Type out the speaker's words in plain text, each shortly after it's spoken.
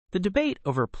The debate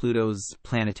over Pluto's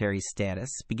planetary status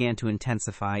began to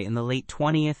intensify in the late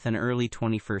 20th and early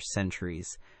 21st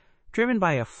centuries, driven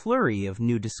by a flurry of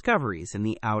new discoveries in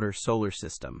the outer solar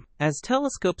system. As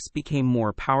telescopes became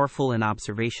more powerful and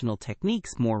observational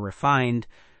techniques more refined,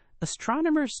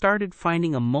 astronomers started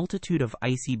finding a multitude of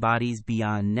icy bodies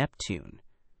beyond Neptune,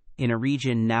 in a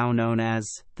region now known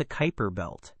as the Kuiper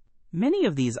Belt. Many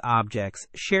of these objects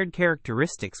shared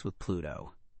characteristics with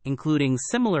Pluto, including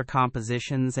similar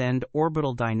compositions and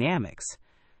orbital dynamics,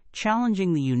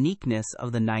 challenging the uniqueness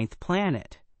of the ninth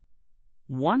planet.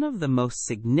 One of the most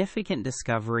significant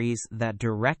discoveries that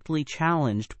directly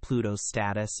challenged Pluto's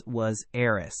status was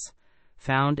Eris,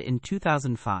 found in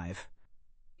 2005.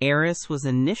 Eris was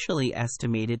initially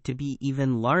estimated to be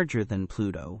even larger than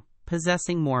Pluto,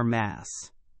 possessing more mass.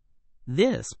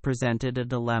 This presented a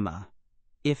dilemma.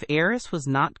 If Eris was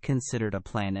not considered a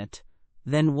planet,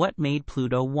 then what made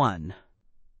Pluto one?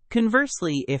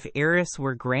 Conversely, if Eris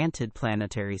were granted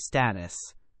planetary status,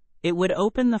 it would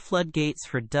open the floodgates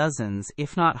for dozens,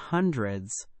 if not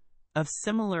hundreds, of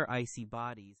similar icy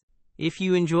bodies. If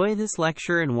you enjoy this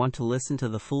lecture and want to listen to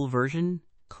the full version,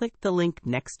 click the link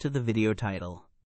next to the video title.